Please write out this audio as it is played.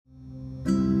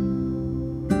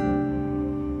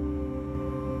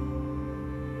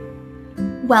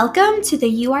Welcome to the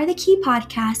You Are the Key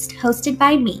podcast hosted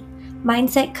by me,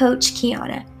 Mindset Coach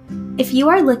Kiana. If you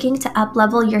are looking to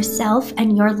uplevel yourself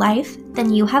and your life,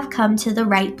 then you have come to the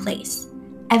right place.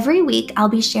 Every week, I'll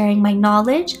be sharing my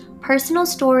knowledge, personal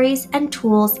stories, and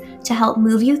tools to help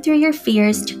move you through your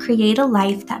fears to create a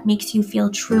life that makes you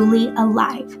feel truly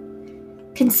alive.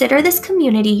 Consider this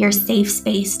community your safe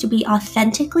space to be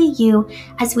authentically you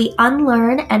as we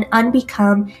unlearn and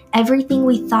unbecome everything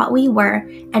we thought we were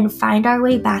and find our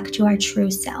way back to our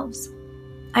true selves.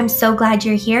 I'm so glad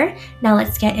you're here. Now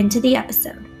let's get into the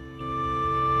episode.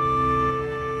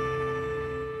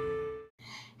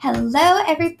 Hello,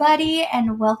 everybody,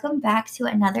 and welcome back to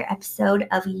another episode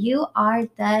of You Are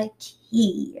the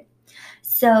Key.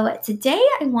 So today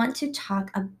I want to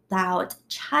talk about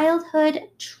childhood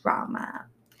trauma.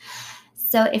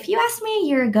 So if you asked me a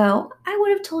year ago, I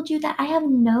would have told you that I have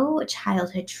no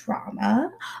childhood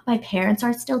trauma. My parents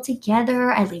are still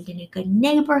together. I lived in a good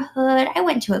neighborhood. I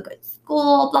went to a good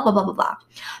school, blah, blah, blah, blah, blah.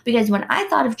 Because when I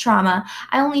thought of trauma,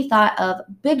 I only thought of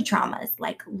big traumas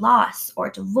like loss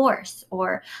or divorce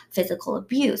or physical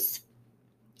abuse.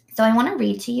 So I want to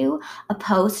read to you a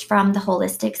post from the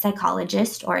holistic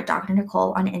psychologist or Dr.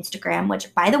 Nicole on Instagram,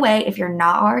 which, by the way, if you're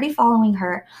not already following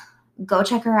her, go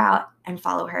check her out and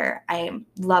follow her. I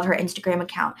love her Instagram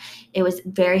account. It was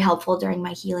very helpful during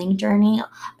my healing journey.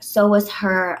 So was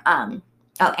her, and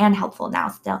helpful now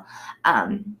still.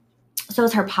 So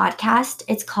is her podcast.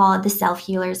 It's called The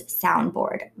Self-Healer's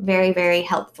Soundboard. Very, very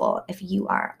helpful if you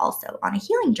are also on a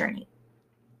healing journey.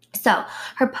 So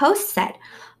her post said,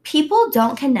 people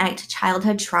don't connect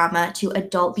childhood trauma to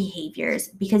adult behaviors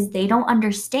because they don't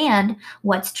understand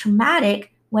what's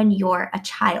traumatic when you're a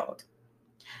child.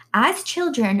 As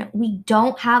children, we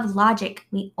don't have logic.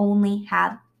 We only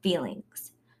have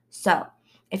feelings. So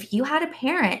if you had a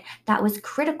parent that was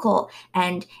critical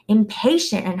and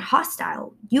impatient and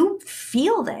hostile, you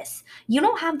feel this. You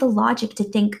don't have the logic to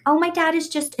think, oh, my dad is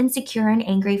just insecure and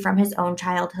angry from his own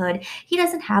childhood. He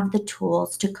doesn't have the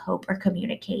tools to cope or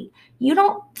communicate. You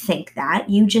don't think that.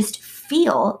 You just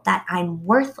feel that I'm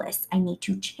worthless. I need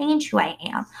to change who I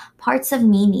am. Parts of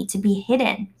me need to be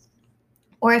hidden.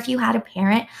 Or if you had a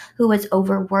parent who was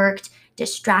overworked,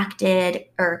 distracted,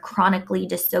 or chronically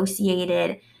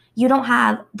dissociated, you don't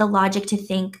have the logic to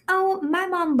think, oh, my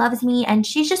mom loves me and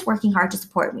she's just working hard to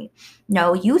support me.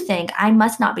 No, you think I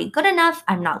must not be good enough,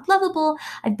 I'm not lovable,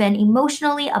 I've been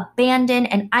emotionally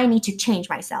abandoned, and I need to change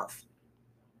myself.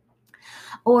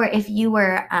 Or if you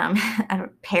were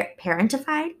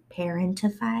parentified,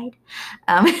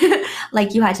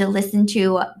 like you had to listen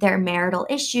to their marital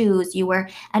issues, you were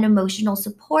an emotional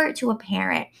support to a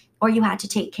parent, or you had to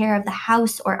take care of the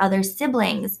house or other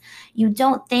siblings. You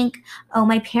don't think, oh,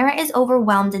 my parent is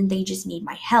overwhelmed and they just need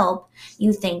my help.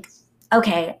 You think,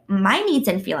 okay, my needs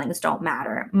and feelings don't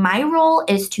matter. My role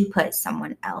is to put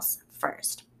someone else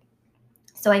first.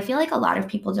 So I feel like a lot of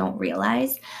people don't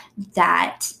realize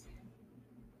that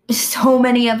so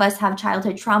many of us have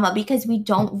childhood trauma because we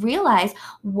don't realize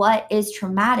what is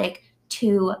traumatic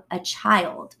to a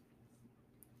child.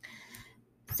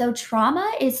 So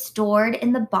trauma is stored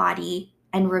in the body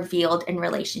and revealed in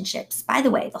relationships. By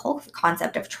the way, the whole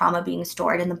concept of trauma being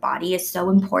stored in the body is so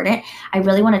important. I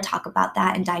really want to talk about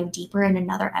that and dive deeper in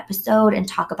another episode and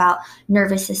talk about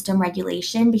nervous system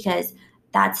regulation because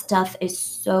that stuff is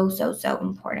so, so, so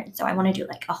important. So I want to do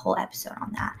like a whole episode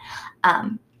on that.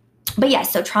 But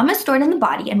yes, so trauma is stored in the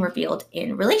body and revealed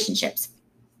in relationships.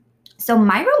 So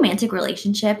my romantic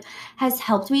relationship has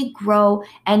helped me grow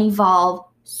and evolve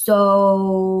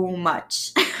so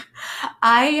much.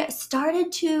 I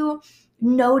started to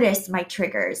notice my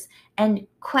triggers and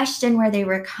question where they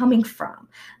were coming from.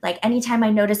 Like anytime I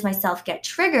noticed myself get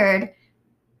triggered,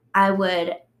 I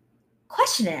would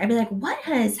question it. I'd be like, what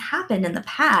has happened in the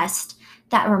past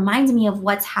that reminds me of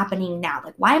what's happening now?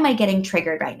 Like, why am I getting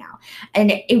triggered right now?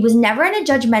 And it was never in a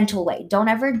judgmental way. Don't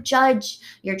ever judge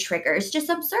your triggers. Just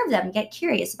observe them, get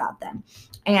curious about them.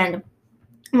 And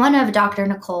one of Dr.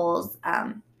 Nicole's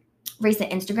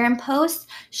recent Instagram posts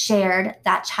shared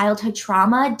that childhood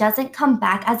trauma doesn't come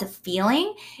back as a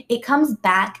feeling. It comes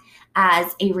back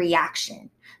as a reaction.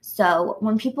 So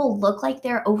when people look like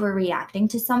they're overreacting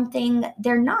to something,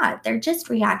 they're not. They're just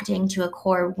reacting to a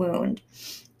core wound.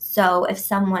 So if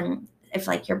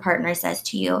like your partner says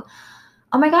to you,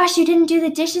 oh my gosh, you didn't do the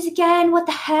dishes again, what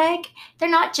the heck? They're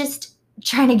not just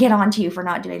trying to get on to you for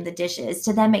not doing the dishes.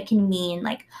 To them, it can mean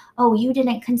like, oh, you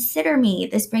didn't consider me.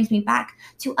 This brings me back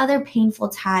to other painful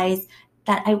ties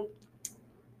that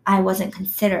I wasn't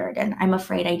considered, and I'm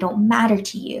afraid I don't matter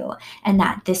to you, and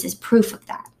that this is proof of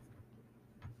that.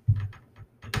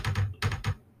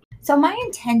 So my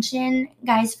intention,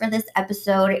 guys, for this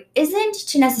episode isn't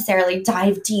to necessarily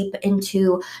dive deep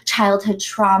into childhood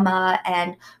trauma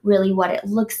and really what it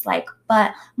looks like,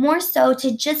 but more so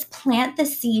to just plant the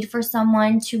seed for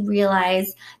someone to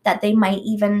realize that they might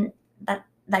even that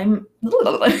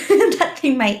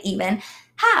they might even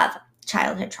have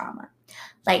childhood trauma.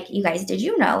 Like, you guys, did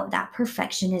you know that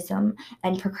perfectionism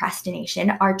and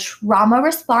procrastination are trauma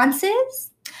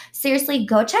responses? Seriously,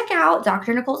 go check out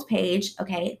Dr. Nicole's page,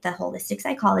 okay, the holistic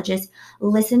psychologist.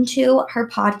 Listen to her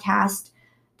podcast,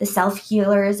 The Self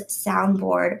Healer's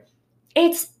Soundboard.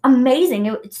 It's amazing.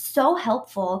 It's so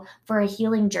helpful for a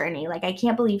healing journey. Like, I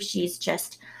can't believe she's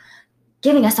just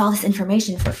giving us all this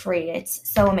information for free. It's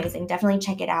so amazing. Definitely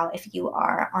check it out if you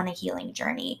are on a healing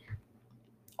journey,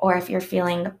 or if you're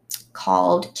feeling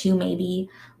called to maybe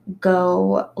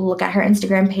go look at her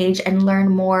Instagram page and learn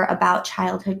more about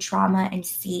childhood trauma and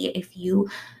see if you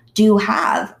do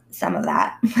have some of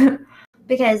that.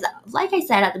 Because like I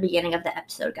said at the beginning of the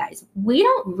episode, guys, we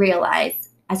don't realize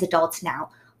as adults now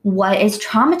what is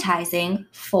traumatizing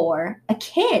for a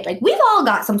kid. Like, we've all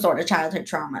got some sort of childhood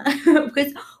trauma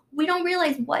because we don't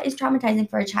realize what is traumatizing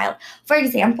for a child. For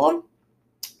example,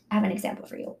 I have an example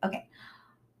for you. Okay.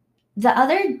 The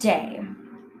other day,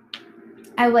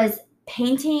 I was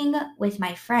painting with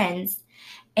my friends,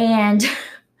 and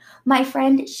my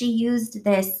friend, she used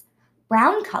this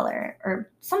brown color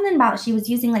or something about, she was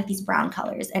using like these brown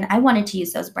colors, and I wanted to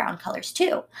use those brown colors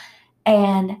too.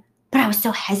 But I was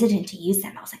so hesitant to use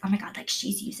them. I was like, oh my God, like,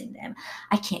 she's using them.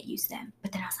 I can't use them.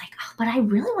 But then I was like, oh, but I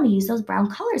really want to use those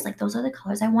brown colors. Like, those are the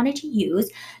colors I wanted to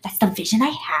use. That's the vision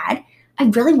I had. I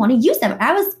really want to use them. And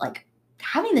I was like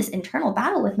having this internal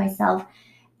battle with myself.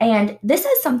 And this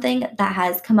is something that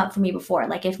has come up for me before.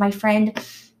 Like, if my friend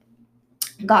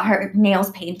got her nails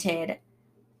painted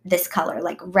this color,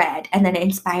 like red, and then it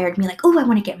inspired me, like, oh, I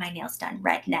want to get my nails done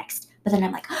red next. But then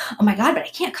I'm like, oh my God, but I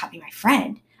can't copy my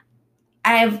friend.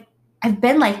 I've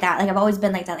been like that. Like, I've always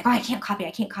been like that. Like, oh, I can't copy.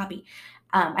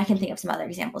 I can think of some other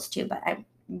examples too, but I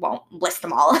won't list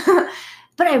them all.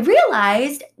 But I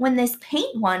realized when this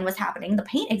paint one was happening, the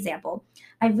paint example,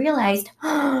 I realized,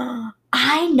 oh,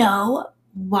 I know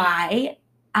why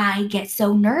I get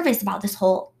so nervous about this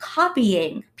whole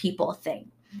copying people thing.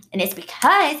 And it's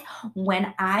because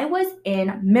when I was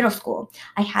in middle school,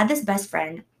 I had this best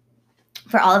friend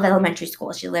for all of elementary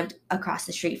school. She lived across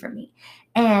the street from me.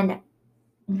 And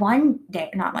I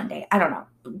don't know,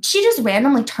 she just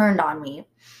randomly turned on me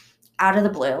out of the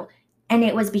blue. And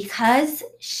it was because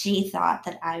she thought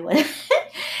that I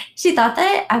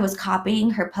was copying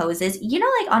her poses. You know,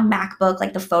 like on MacBook,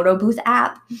 like the photo booth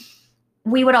app,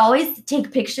 we would always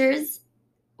take pictures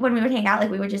when we would hang out.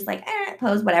 Like, we would just like,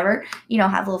 pose, whatever,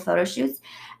 have little photo shoots.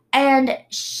 And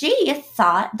she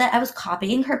thought that I was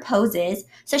copying her poses.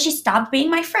 So she stopped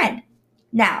being my friend.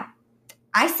 Now,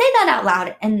 I say that out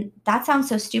loud, and that sounds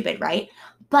so stupid, right?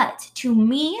 But to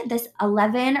me, this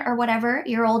 11 or whatever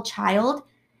year old child,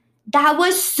 that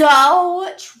was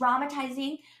so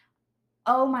traumatizing.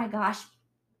 Oh my gosh.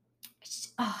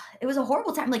 It was a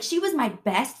horrible time. Like, she was my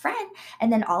best friend,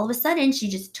 and then all of a sudden she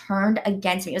just turned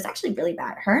against me. It was actually really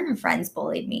bad. Her and her friends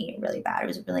bullied me really bad. It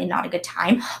was really not a good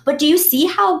time. But do you see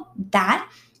how that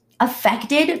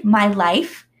affected my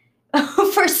life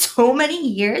for so many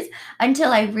years,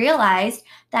 until I realized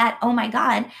that, oh my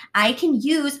God, I can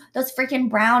use those freaking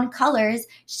brown colors.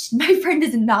 My friend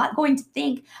is not going to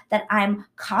think that I'm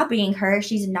copying her.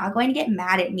 She's not going to get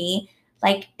mad at me.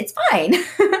 Like, it's fine.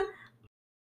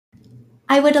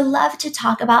 I would love to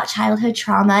talk about childhood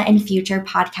trauma in future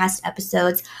podcast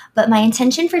episodes, but my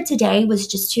intention for today was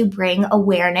just to bring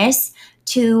awareness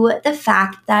to the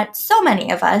fact that so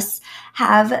many of us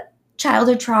have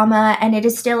childhood trauma, and it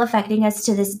is still affecting us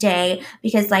to this day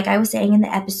because, like I was saying in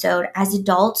the episode, as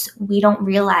adults, we don't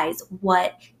realize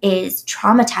what is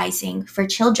traumatizing for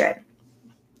children.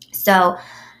 So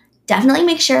definitely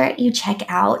make sure you check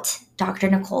out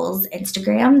Dr. Nicole's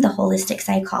Instagram, The Holistic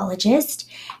Psychologist,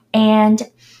 and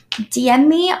DM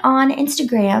me on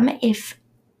Instagram if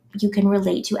you can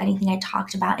relate to anything I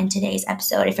talked about in today's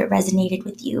episode, if it resonated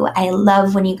with you. I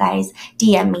love when you guys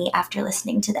DM me after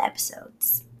listening to the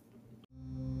episodes.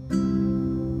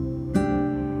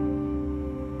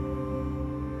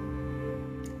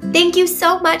 Thank you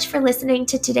so much for listening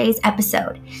to today's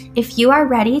episode. If you are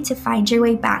ready to find your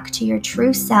way back to your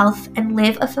true self and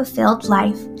live a fulfilled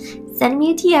life, send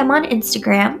me a DM on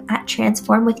Instagram at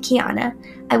Transform with Kiana.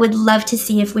 I would love to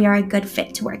see if we are a good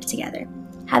fit to work together.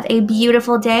 Have a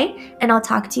beautiful day, and I'll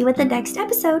talk to you in the next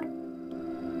episode.